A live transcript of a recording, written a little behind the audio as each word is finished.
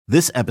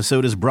This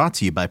episode is brought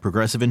to you by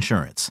Progressive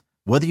Insurance.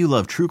 Whether you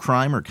love true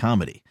crime or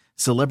comedy,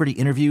 celebrity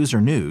interviews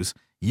or news,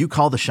 you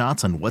call the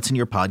shots on what's in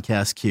your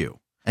podcast queue.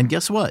 And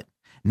guess what?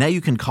 Now you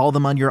can call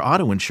them on your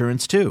auto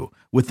insurance too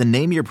with the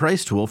Name Your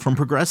Price tool from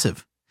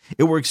Progressive.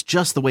 It works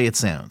just the way it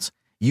sounds.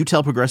 You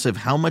tell Progressive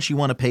how much you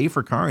want to pay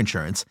for car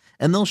insurance,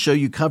 and they'll show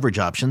you coverage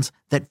options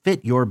that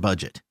fit your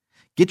budget.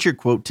 Get your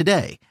quote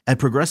today at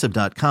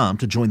Progressive.com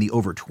to join the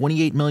over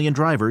 28 million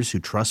drivers who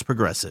trust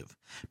Progressive.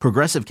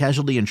 Progressive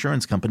Casualty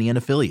Insurance Company and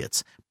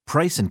Affiliates.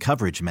 Price and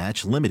coverage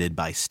match limited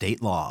by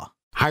state law.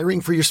 Hiring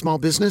for your small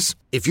business?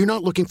 If you're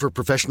not looking for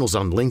professionals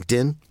on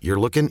LinkedIn, you're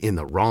looking in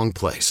the wrong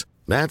place.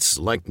 That's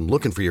like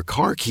looking for your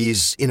car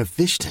keys in a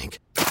fish tank.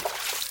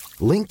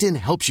 LinkedIn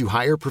helps you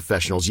hire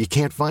professionals you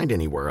can't find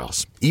anywhere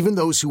else, even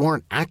those who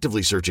aren't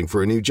actively searching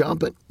for a new job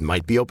but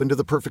might be open to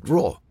the perfect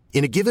role.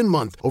 In a given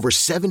month, over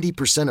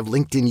 70% of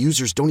LinkedIn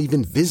users don't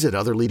even visit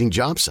other leading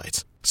job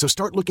sites. So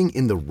start looking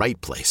in the right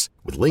place.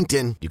 With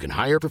LinkedIn, you can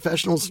hire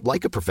professionals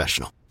like a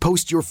professional.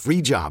 Post your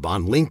free job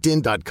on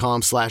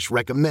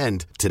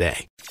linkedin.com/recommend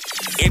today.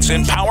 It's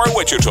Empower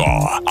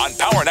Wichita on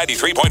Power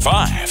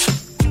 93.5.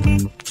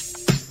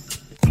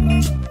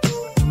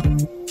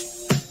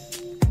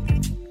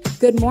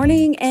 Good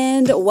morning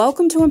and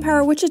welcome to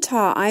Empower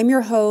Wichita. I'm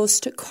your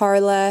host,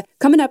 Carla.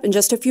 Coming up in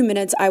just a few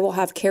minutes, I will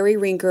have Kari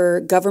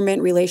Rinker,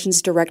 Government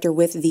Relations Director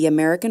with the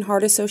American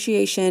Heart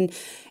Association.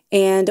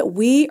 And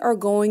we are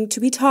going to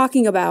be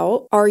talking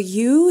about our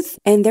youth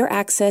and their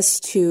access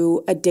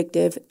to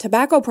addictive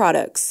tobacco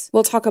products.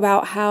 We'll talk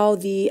about how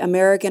the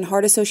American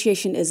Heart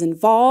Association is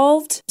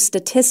involved,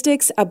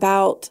 statistics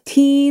about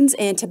teens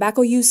and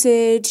tobacco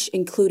usage,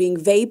 including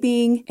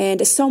vaping,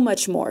 and so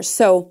much more.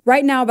 So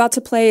right now about to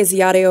play is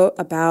the audio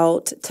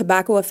about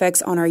tobacco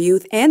effects on our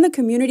youth and the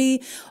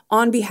community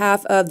on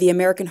behalf of the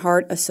American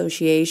Heart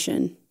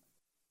Association.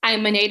 I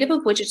am a native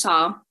of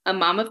Wichita, a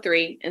mom of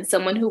 3, and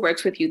someone who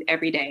works with youth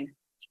every day.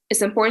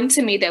 It's important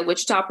to me that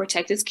Wichita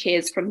protect its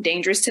kids from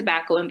dangerous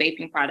tobacco and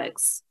vaping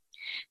products.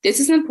 This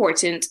is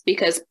important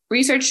because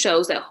research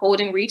shows that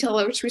holding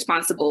retailers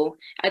responsible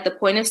at the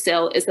point of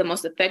sale is the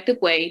most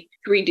effective way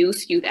to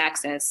reduce youth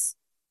access.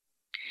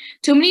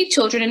 Too many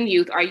children and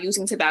youth are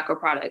using tobacco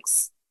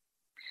products.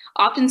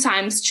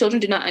 Oftentimes, children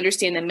do not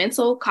understand the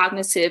mental,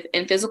 cognitive,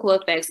 and physical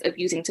effects of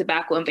using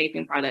tobacco and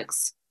vaping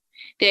products.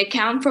 They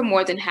account for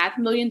more than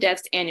 500,000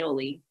 deaths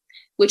annually,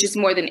 which is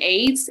more than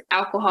AIDS,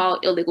 alcohol,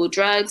 illegal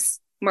drugs,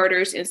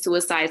 murders, and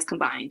suicides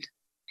combined.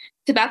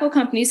 Tobacco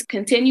companies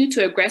continue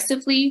to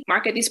aggressively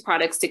market these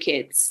products to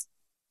kids.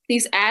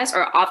 These ads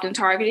are often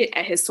targeted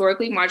at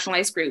historically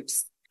marginalized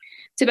groups.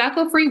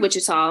 Tobacco Free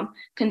Wichita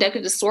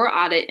conducted a store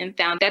audit and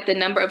found that the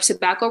number of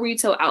tobacco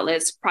retail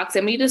outlets,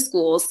 proximity to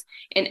schools,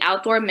 and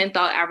outdoor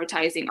menthol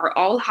advertising are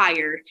all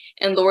higher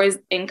in lower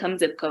income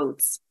zip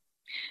codes.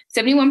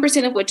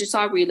 71% of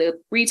Wichita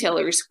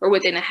retailers were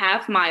within a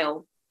half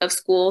mile of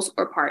schools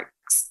or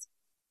parks.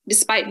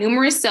 Despite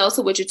numerous sales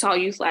to Wichita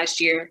youth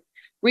last year,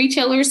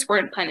 retailers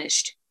weren't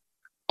punished.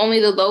 Only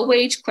the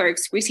low-wage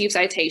clerks received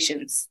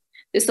citations.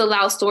 This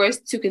allows stores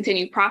to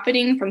continue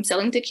profiting from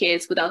selling to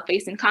kids without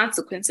facing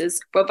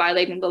consequences for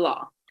violating the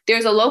law.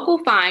 There's a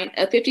local fine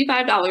of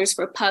 $55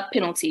 for pup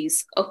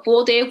penalties, a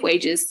full day of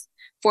wages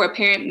for a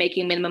parent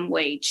making minimum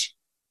wage.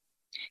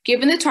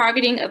 Given the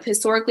targeting of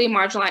historically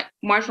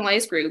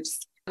marginalized groups,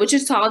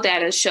 Wichita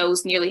data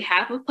shows nearly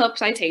half of PUP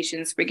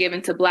citations were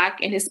given to Black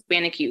and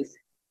Hispanic youth.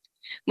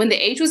 When the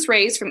age was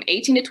raised from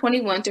 18 to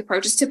 21 to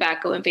purchase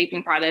tobacco and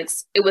vaping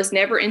products, it was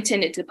never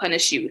intended to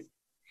punish youth.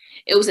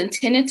 It was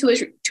intended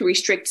to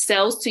restrict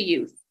sales to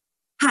youth.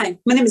 Hi,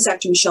 my name is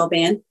Dr. Michelle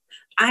Ban.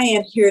 I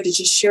am here to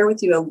just share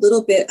with you a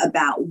little bit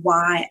about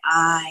why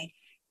I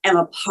am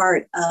a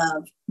part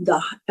of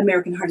the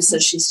American Heart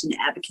Association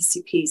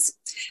advocacy piece.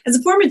 As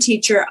a former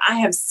teacher, I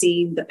have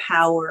seen the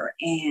power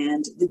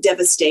and the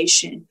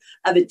devastation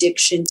of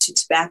addiction to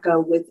tobacco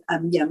with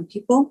young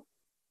people.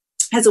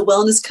 As a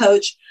wellness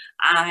coach,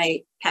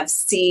 I have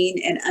seen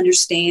and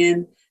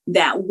understand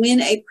that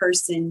when a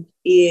person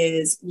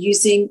is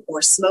using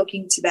or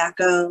smoking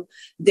tobacco,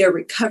 their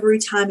recovery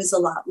time is a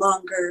lot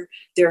longer,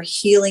 their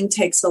healing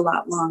takes a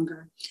lot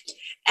longer.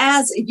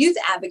 As a youth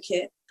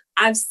advocate,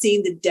 I've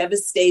seen the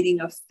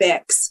devastating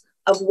effects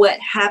of what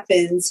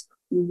happens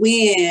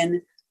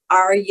when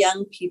our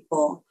young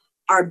people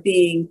are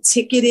being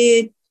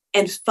ticketed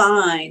and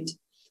fined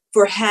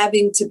for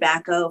having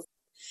tobacco.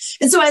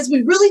 And so as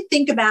we really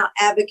think about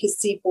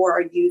advocacy for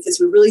our youth, as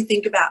we really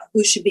think about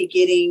who should be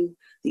getting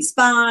these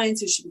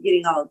fines, who should be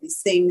getting all of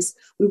these things,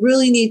 we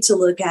really need to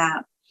look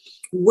at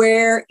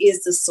where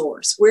is the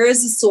source? Where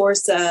is the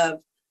source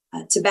of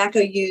tobacco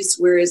use?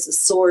 Where is the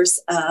source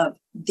of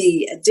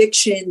the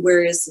addiction?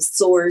 Where is the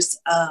source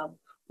of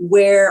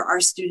where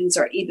our students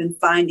are even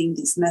finding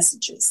these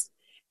messages?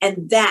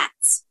 And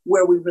that's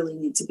where we really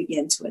need to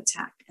begin to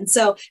attack. And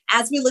so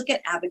as we look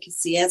at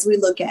advocacy, as we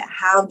look at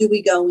how do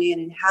we go in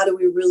and how do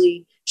we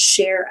really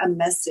share a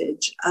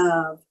message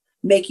of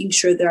making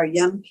sure that our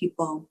young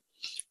people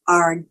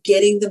are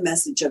getting the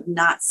message of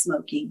not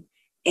smoking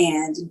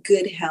and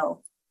good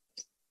health,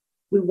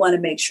 we want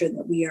to make sure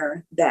that we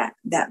are that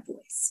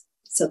voice.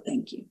 So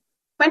thank you.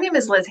 My name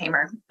is Liz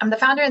Hamer. I'm the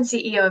founder and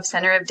CEO of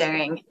Center of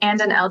Daring and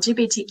an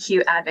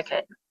LGBTQ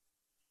advocate.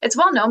 It's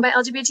well known by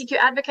LGBTQ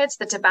advocates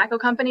that tobacco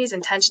companies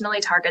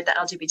intentionally target the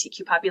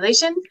LGBTQ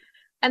population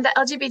and that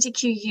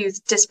LGBTQ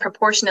youth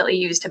disproportionately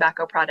use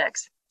tobacco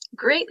products,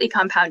 greatly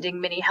compounding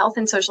many health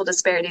and social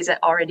disparities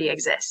that already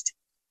exist.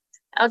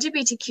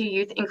 LGBTQ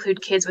youth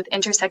include kids with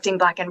intersecting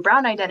Black and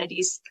Brown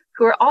identities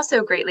who are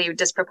also greatly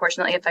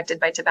disproportionately affected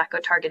by tobacco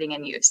targeting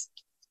and use.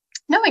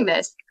 Knowing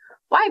this,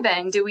 why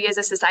then do we as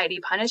a society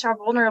punish our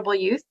vulnerable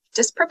youth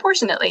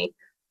disproportionately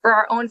for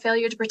our own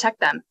failure to protect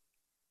them?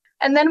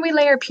 And then we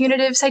layer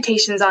punitive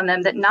citations on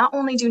them that not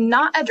only do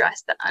not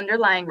address the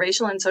underlying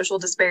racial and social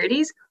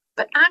disparities,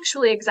 but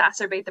actually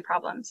exacerbate the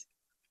problems.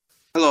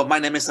 Hello, my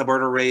name is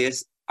Alberto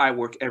Reyes. I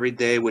work every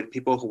day with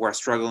people who are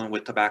struggling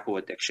with tobacco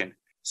addiction.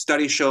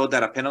 Studies show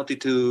that a penalty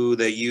to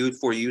the youth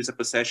for use of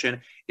possession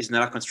is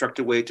not a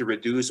constructive way to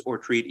reduce or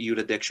treat youth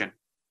addiction.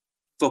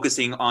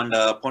 Focusing on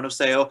the point of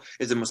sale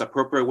is the most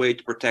appropriate way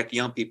to protect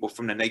young people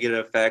from the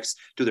negative effects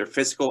to their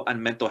physical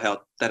and mental health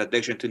that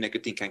addiction to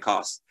nicotine can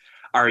cause.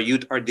 Our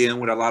youth are dealing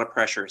with a lot of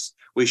pressures.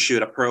 We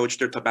should approach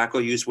their tobacco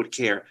use with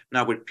care,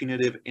 not with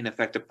punitive,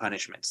 ineffective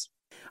punishments.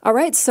 All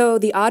right, so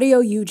the audio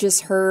you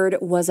just heard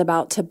was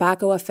about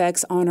tobacco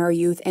effects on our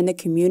youth and the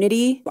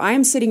community. I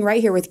am sitting right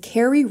here with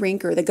Kari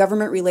Rinker, the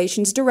Government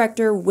Relations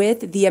Director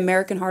with the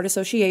American Heart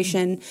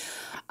Association.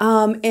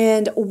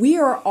 And we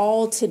are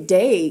all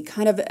today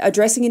kind of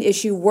addressing an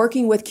issue,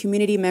 working with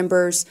community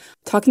members,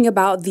 talking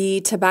about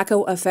the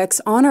tobacco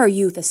effects on our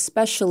youth,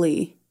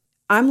 especially.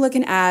 I'm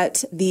looking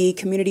at the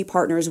community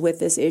partners with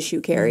this issue,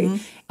 Kari. Mm-hmm.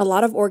 A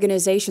lot of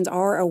organizations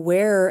are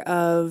aware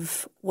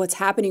of what's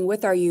happening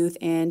with our youth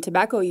and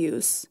tobacco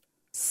use.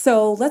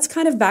 So let's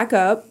kind of back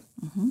up.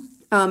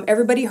 Mm-hmm.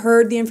 Everybody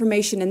heard the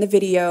information in the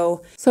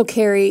video. So,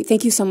 Kari,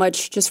 thank you so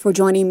much just for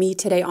joining me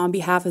today on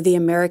behalf of the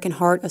American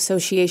Heart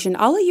Association.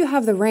 I'll let you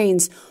have the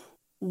reins.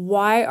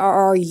 Why are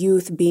our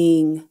youth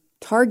being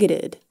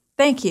targeted?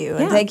 Thank you.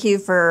 Yeah. And thank you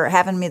for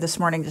having me this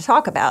morning to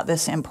talk about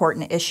this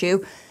important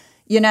issue.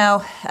 You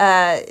know,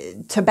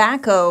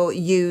 tobacco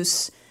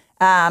use,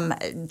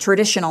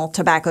 traditional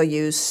tobacco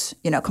use,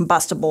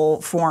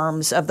 combustible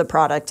forms of the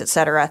product, et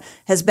cetera,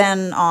 has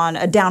been on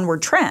a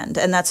downward trend.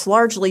 And that's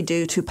largely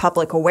due to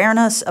public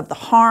awareness of the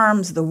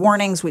harms, the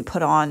warnings we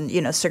put on,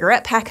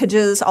 cigarette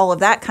packages, all of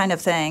that kind of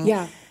thing.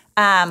 Yeah.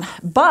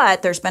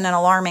 But there's been an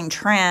alarming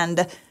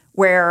trend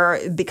where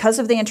because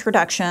of the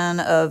introduction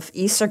of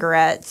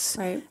e-cigarettes,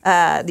 right.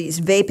 These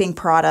vaping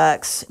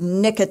products,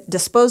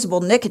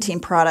 disposable nicotine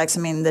products,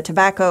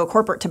 the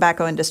corporate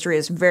tobacco industry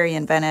is very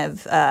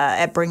inventive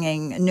at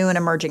bringing new and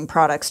emerging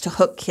products to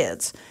hook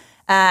kids.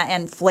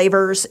 And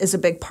flavors is a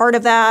big part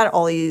of that,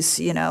 all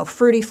these,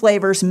 fruity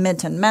flavors,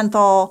 mint and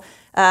menthol.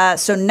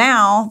 So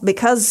now,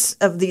 because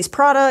of these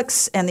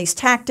products and these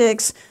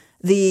tactics,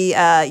 the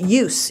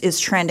use is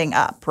trending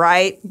up,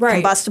 right?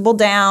 Combustible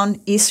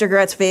down,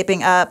 e-cigarettes,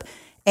 vaping up,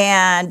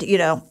 and,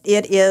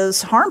 it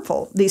is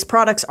harmful. These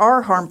products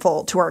are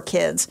harmful to our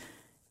kids.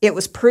 It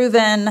was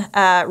proven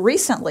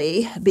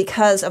recently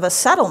because of a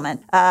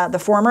settlement. The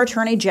former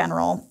attorney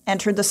general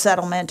entered the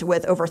settlement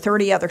with over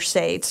 30 other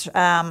states,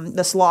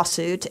 this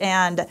lawsuit,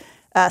 and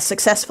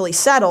successfully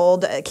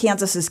settled.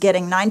 Kansas is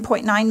getting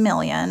 $9.9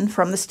 million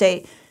from the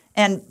state.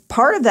 And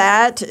part of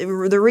that,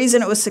 the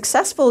reason it was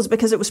successful is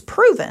because it was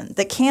proven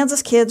that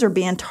Kansas kids are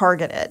being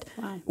targeted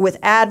with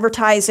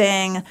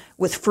advertising,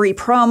 with free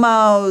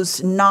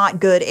promos, not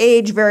good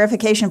age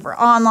verification for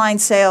online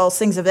sales,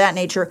 things of that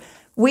nature.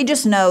 We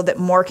just know that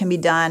more can be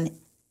done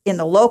in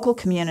the local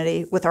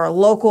community with our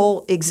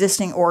local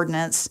existing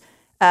ordinance,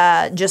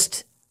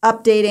 just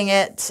updating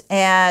it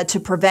and to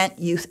prevent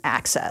youth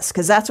access,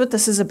 because that's what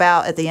this is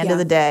about at the end of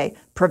the day,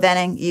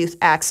 preventing youth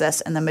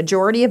access. And the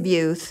majority of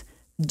youth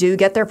do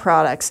get their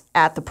products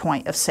at the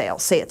point of sale.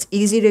 Say it's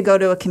easy to go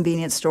to a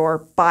convenience store,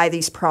 buy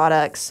these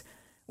products.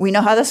 We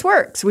know how this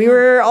works. We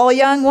were all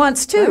young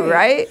once too,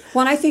 right?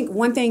 Well, and I think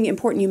one thing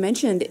important you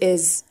mentioned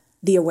is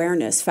the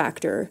awareness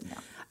factor.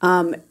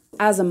 Yeah.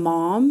 As a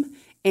mom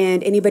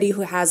and anybody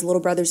who has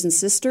little brothers and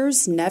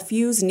sisters,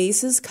 nephews,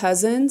 nieces,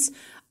 cousins,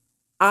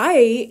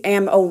 I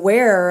am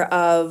aware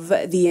of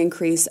the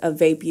increase of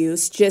vape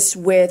use just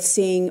with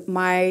seeing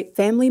my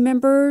family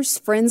members,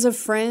 friends of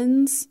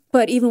friends.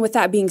 But even with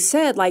that being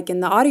said, like in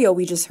the audio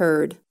we just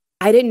heard,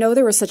 I didn't know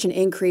there was such an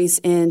increase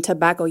in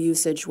tobacco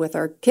usage with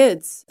our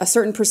kids. A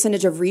certain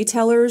percentage of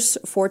retailers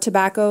for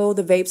tobacco,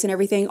 the vapes and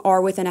everything,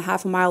 are within a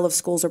half a mile of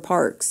schools or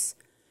parks.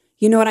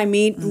 You know what I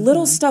mean? Mm-hmm.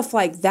 Little stuff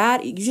like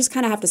that, you just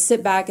kind of have to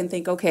sit back and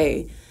think,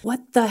 okay,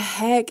 what the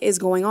heck is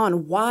going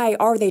on? Why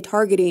are they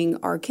targeting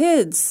our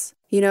kids?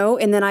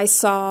 And then I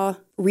saw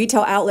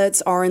retail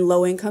outlets are in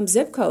low-income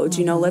zip codes.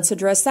 Mm-hmm. Let's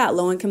address that.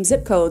 Low-income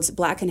zip codes,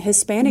 Black and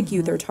Hispanic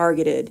youth are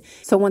targeted.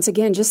 So once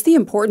again, just the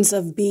importance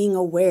of being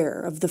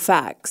aware of the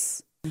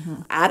facts.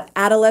 Mm-hmm.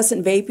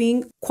 Adolescent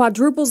vaping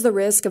quadruples the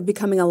risk of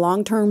becoming a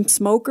long-term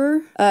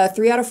smoker.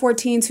 3 out of 4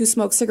 teens who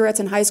smoke cigarettes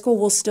in high school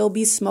will still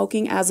be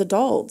smoking as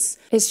adults.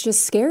 It's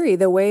just scary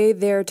the way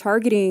they're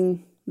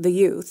targeting the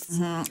youth.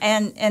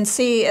 And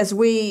see, as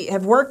we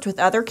have worked with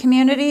other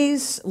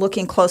communities,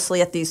 looking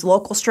closely at these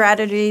local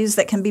strategies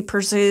that can be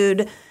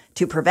pursued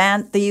to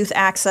prevent the youth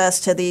access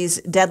to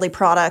these deadly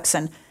products.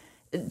 And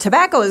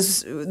tobacco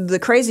is the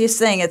craziest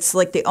thing. It's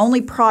like the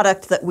only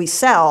product that we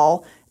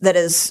sell that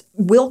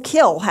will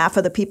kill half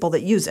of the people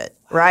that use it,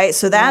 right?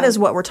 So that is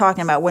what we're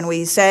talking about. When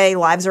we say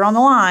lives are on the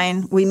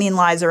line, we mean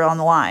lives are on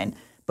the line.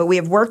 But we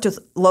have worked with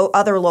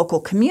other local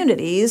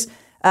communities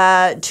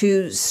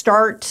to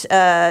start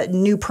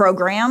new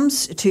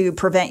programs to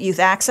prevent youth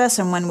access.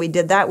 And when we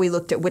did that, we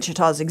looked at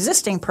Wichita's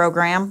existing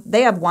program.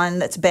 They have one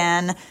that's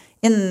been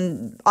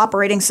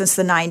operating since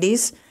the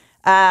 90s.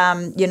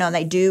 And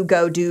they do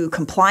go do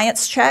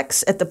compliance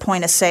checks at the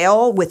point of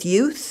sale with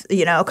youth,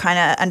 kind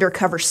of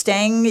undercover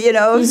sting,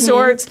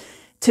 sorts,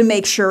 to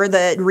make sure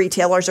that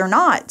retailers are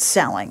not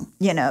selling,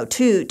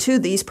 to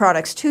these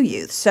products to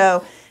youth.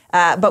 So,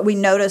 but we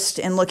noticed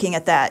in looking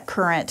at that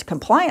current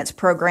compliance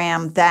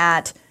program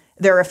that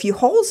there are a few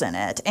holes in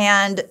it.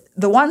 And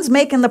the ones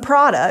making the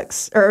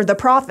products, or the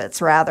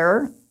profits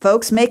rather,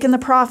 folks making the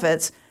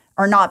profits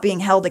are not being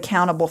held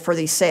accountable for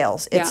these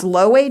sales. It's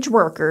low-wage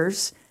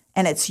workers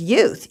and it's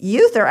youth.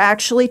 Youth are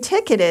actually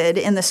ticketed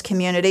in this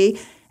community,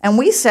 and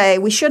we say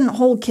we shouldn't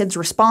hold kids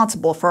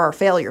responsible for our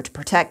failure to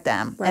protect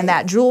them. Right. And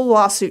that Jewel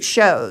lawsuit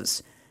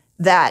shows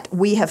that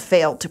we have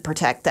failed to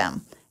protect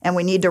them, and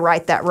we need to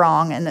right that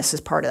wrong, and this is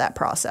part of that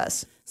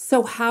process.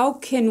 So how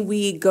can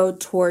we go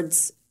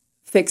towards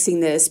fixing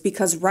this?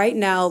 Because right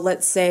now,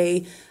 let's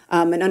say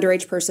an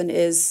underage person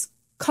is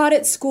caught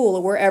at school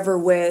or wherever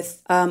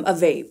with a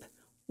vape.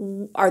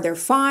 Are there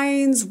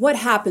fines? What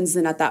happens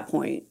then at that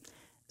point?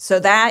 So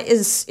that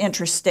is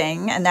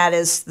interesting, and that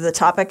is the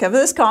topic of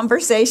this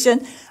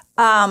conversation.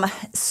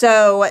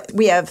 So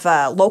we have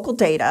local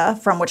data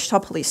from Wichita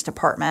Police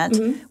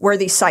Department where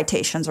these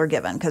citations are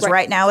given, because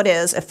right now it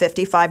is a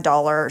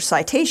 $55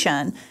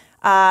 citation,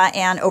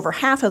 and over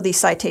half of these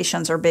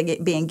citations are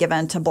being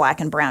given to Black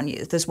and brown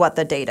youth is what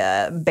the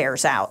data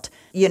bears out.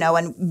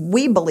 And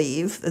we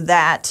believe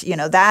that,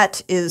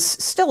 that is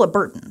still a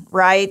burden,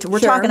 right? We're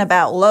talking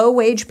about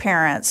low-wage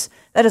parents.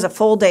 That is a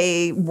full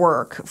day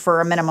work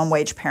for a minimum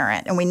wage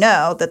parent. And we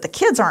know that the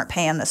kids aren't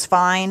paying this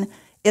fine.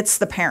 It's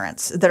the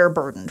parents that are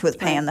burdened with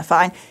paying the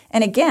fine.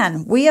 And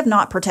again, we have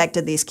not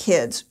protected these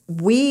kids.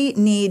 We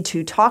need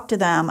to talk to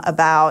them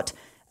about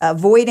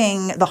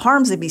avoiding the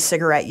harms of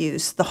e-cigarette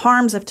use, the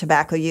harms of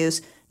tobacco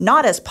use,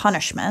 not as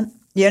punishment,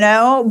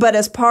 but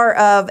as part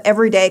of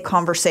everyday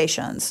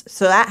conversations.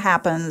 So that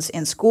happens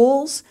in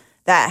schools,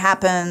 that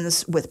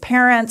happens with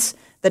parents,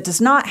 that does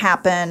not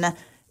happen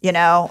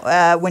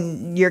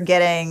when you're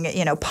getting,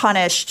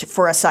 punished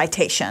for a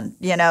citation.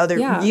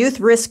 The youth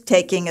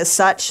risk-taking is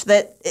such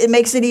that it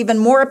makes it even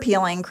more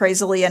appealing,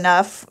 crazily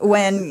enough,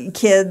 when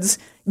kids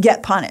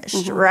get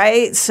punished,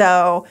 right?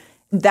 So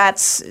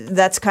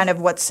that's kind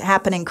of what's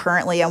happening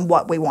currently and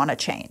what we want to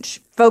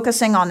change.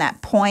 Focusing on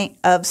that point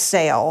of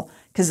sale,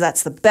 because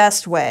that's the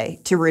best way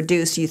to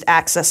reduce youth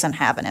access and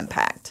have an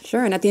impact.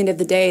 Sure, and at the end of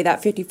the day,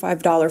 that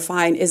 $55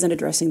 fine isn't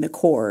addressing the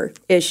core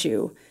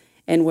issue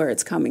and where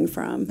it's coming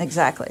from.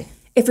 Exactly.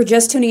 If you're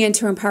just tuning in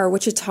to Empower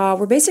Wichita,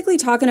 we're basically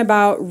talking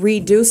about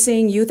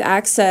reducing youth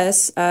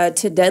access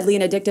to deadly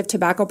and addictive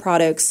tobacco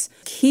products,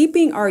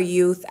 keeping our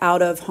youth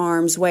out of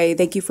harm's way.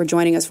 Thank you for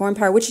joining us for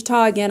Empower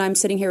Wichita. Again, I'm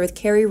sitting here with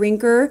Kari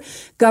Rinker,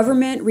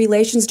 Government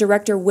Relations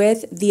Director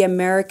with the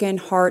American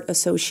Heart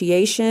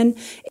Association.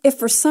 If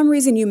for some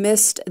reason you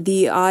missed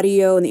the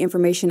audio and the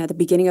information at the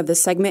beginning of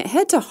this segment,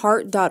 head to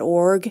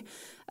heart.org.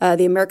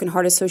 The American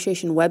Heart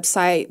Association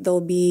website.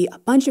 There'll be a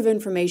bunch of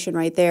information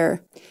right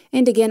there.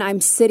 And again,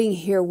 I'm sitting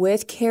here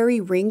with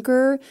Kari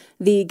Rinker,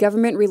 the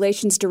Government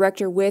Relations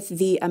Director with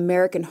the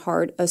American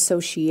Heart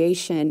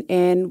Association.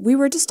 And we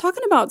were just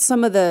talking about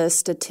some of the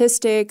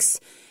statistics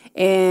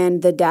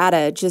and the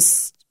data,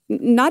 just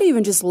not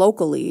even just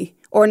locally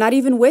or not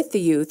even with the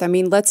youth. I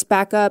mean, let's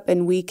back up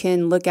and we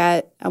can look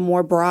at a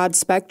more broad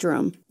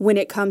spectrum when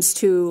it comes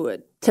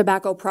to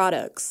tobacco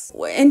products.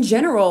 In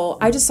general,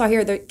 I just saw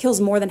here that it kills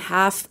more than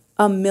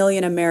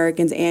 500,000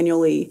 Americans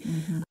annually.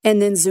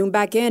 And then zoom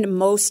back in,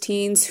 most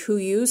teens who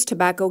use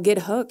tobacco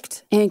get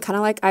hooked. And kind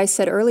of like I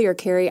said earlier,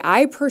 Kari,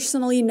 I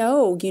personally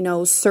know,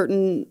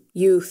 certain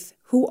youth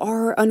who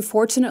are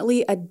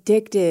unfortunately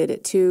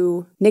addicted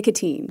to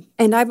nicotine.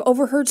 And I've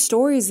overheard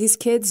stories, these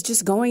kids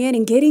just going in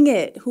and getting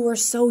it, who are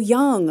so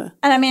young.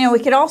 And I mean, we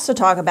could also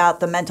talk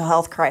about the mental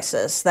health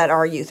crisis that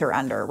our youth are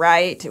under,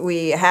 right?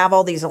 We have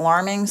all these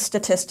alarming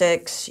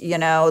statistics,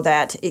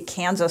 that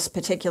Kansas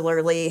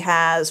particularly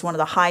has one of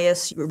the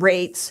highest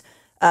rates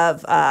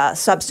of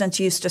substance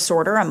use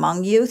disorder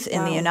among youth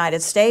in the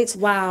United States.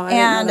 Wow.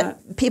 And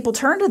people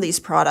turn to these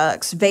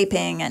products,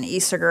 vaping and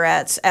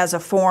e-cigarettes, as a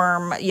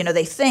form,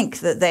 they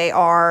think that they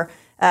are,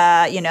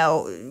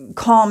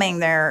 calming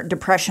their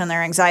depression,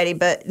 their anxiety,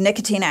 but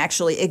nicotine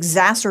actually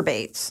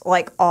exacerbates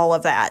all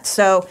of that.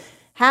 So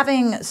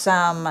having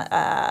some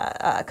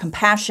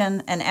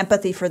compassion and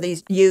empathy for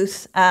these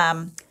youth,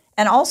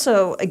 And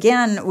also,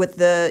 again, with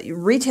the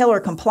retailer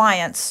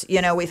compliance,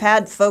 we've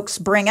had folks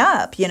bring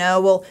up,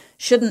 well,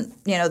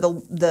 shouldn't,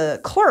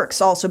 the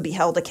clerks also be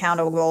held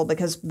accountable?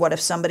 Because what if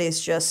somebody's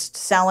just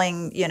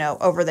selling,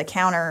 over the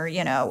counter,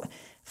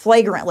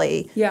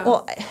 flagrantly? Yeah.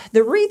 Well,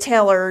 the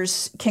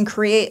retailers can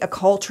create a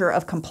culture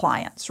of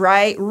compliance,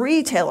 right?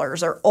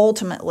 Retailers are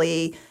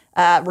ultimately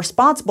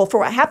responsible for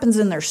what happens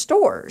in their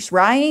stores,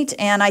 right?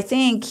 And I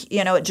think,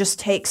 it just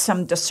takes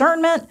some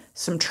discernment,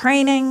 some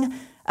training,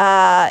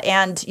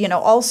 and,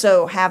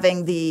 also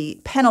having the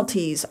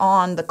penalties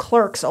on the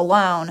clerks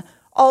alone.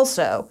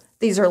 Also,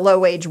 these are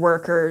low-wage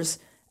workers,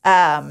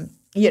 may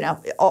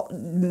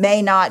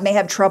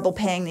have trouble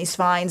paying these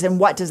fines. And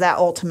what does that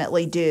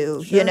ultimately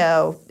do?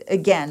 Sure.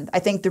 Again, I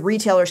think the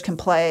retailers can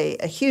play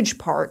a huge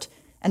part,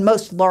 and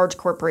most large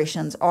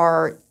corporations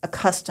are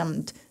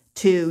accustomed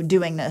to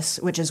doing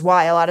this, which is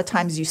why a lot of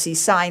times you see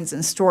signs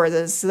in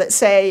stores that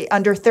say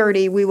under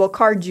 30, we will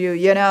card you,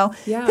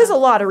 because a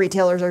lot of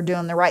retailers are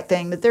doing the right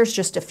thing, but there's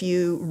just a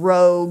few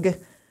rogue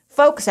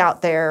folks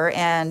out there,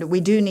 and we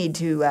do need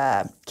to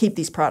keep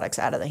these products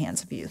out of the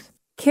hands of youth.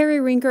 Kari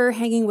Rinker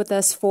hanging with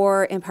us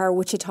for Empower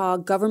Wichita,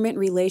 Government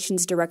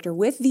Relations Director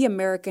with the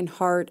American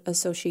Heart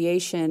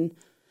Association.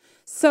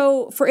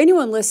 So for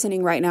anyone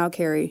listening right now,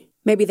 Kari,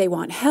 maybe they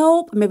want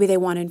help, maybe they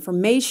want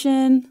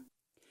information.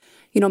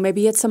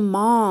 Maybe it's a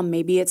mom,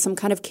 maybe it's some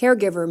kind of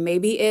caregiver,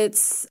 maybe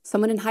it's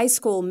someone in high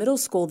school, middle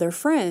school, their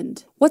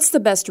friend. What's the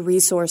best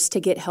resource to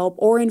get help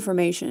or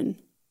information?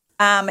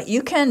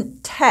 You can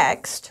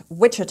text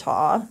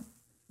Wichita,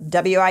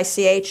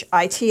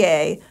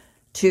 WICHITA,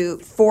 to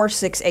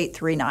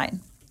 46839.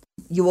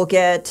 You will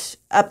get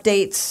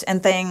updates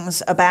and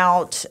things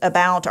about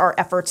our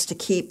efforts to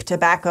keep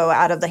tobacco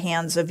out of the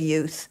hands of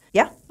youth.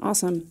 Yeah.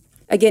 Awesome.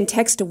 Again,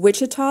 text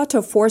Wichita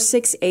to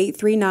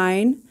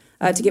 46839.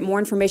 To get more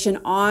information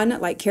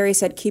on, like Kari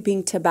said,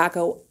 keeping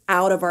tobacco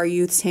out of our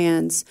youth's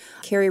hands.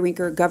 Kari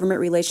Rinker, Government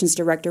Relations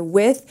Director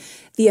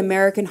with the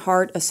American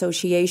Heart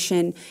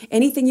Association.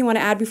 Anything you want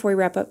to add before we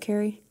wrap up,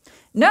 Kari?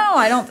 No,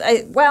 I don't.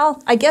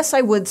 I guess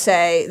I would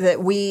say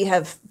that we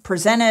have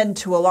presented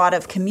to a lot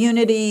of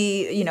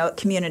community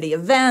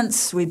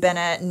events. We've been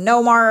at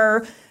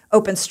NOMAR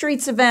Open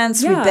Streets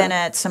events. Yeah. We've been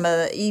at some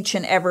of each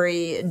and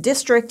every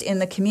district in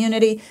the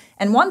community.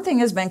 And one thing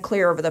has been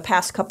clear over the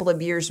past couple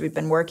of years we've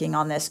been working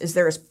on this is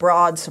there is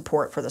broad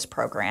support for this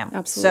program.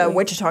 Absolutely. So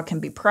Wichita can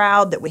be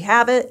proud that we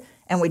have it,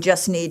 and we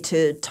just need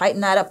to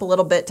tighten that up a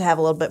little bit to have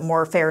a little bit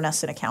more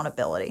fairness and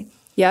accountability.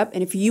 Yep.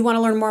 And if you want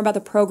to learn more about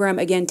the program,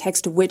 again,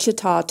 text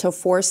Wichita to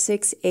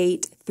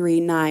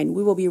 46839.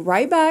 We will be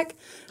right back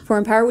for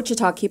Empower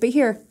Wichita. Keep it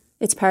here.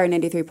 It's Power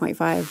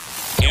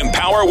 93.5.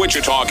 Empower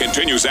Wichita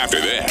continues after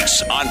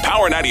this on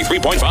Power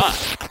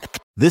 93.5.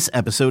 This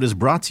episode is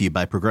brought to you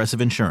by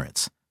Progressive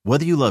Insurance.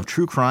 Whether you love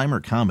true crime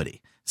or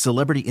comedy,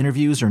 celebrity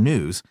interviews or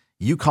news,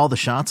 you call the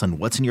shots on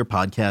what's in your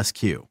podcast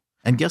queue.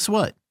 And guess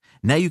what?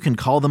 Now you can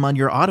call them on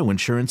your auto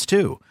insurance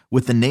too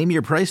with the Name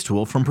Your Price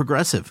tool from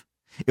Progressive.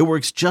 It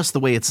works just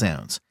the way it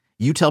sounds.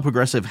 You tell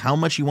Progressive how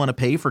much you want to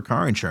pay for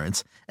car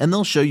insurance, and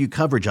they'll show you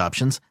coverage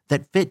options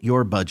that fit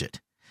your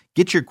budget.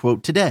 Get your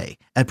quote today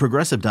at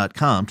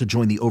Progressive.com to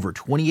join the over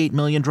 28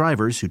 million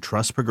drivers who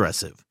trust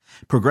Progressive.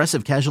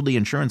 Progressive Casualty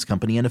Insurance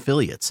Company and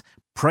Affiliates.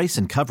 Price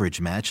and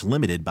coverage match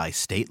limited by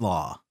state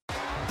law.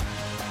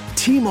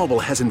 T-Mobile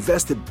has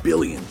invested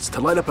billions to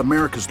light up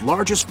America's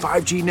largest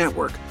 5G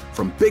network,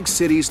 from big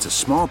cities to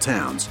small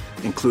towns,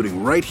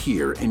 including right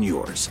here in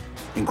yours.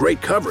 And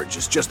great coverage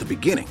is just the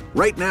beginning.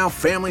 Right now,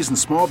 families and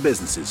small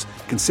businesses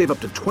can save up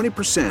to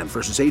 20%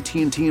 versus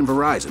AT&T and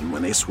Verizon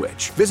when they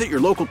switch. Visit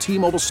your local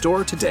T-Mobile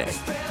store today.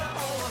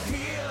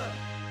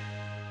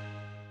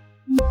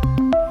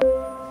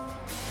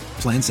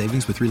 Plan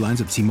savings with 3 lines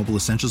of T-Mobile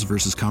Essentials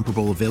versus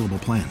comparable available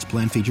plans.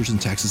 Plan features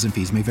and taxes and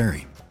fees may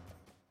vary.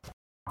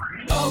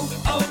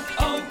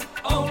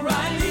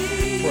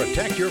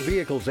 Protect your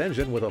vehicle's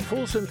engine with a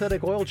full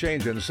synthetic oil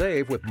change and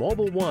save with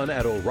Mobil 1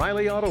 at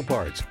O'Reilly Auto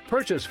Parts.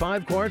 Purchase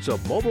 5 quarts of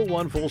Mobil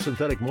 1 full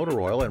synthetic motor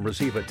oil and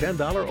receive a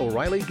 $10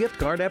 O'Reilly gift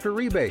card after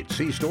rebate.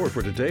 See store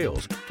for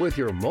details. With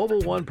your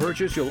Mobil 1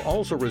 purchase, you'll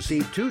also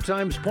receive 2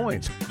 times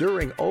points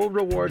during O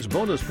Rewards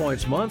Bonus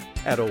Points Month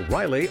at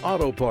O'Reilly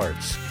Auto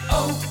Parts.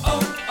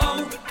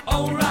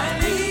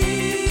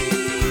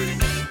 O'Reilly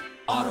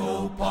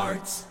Auto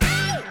Parts.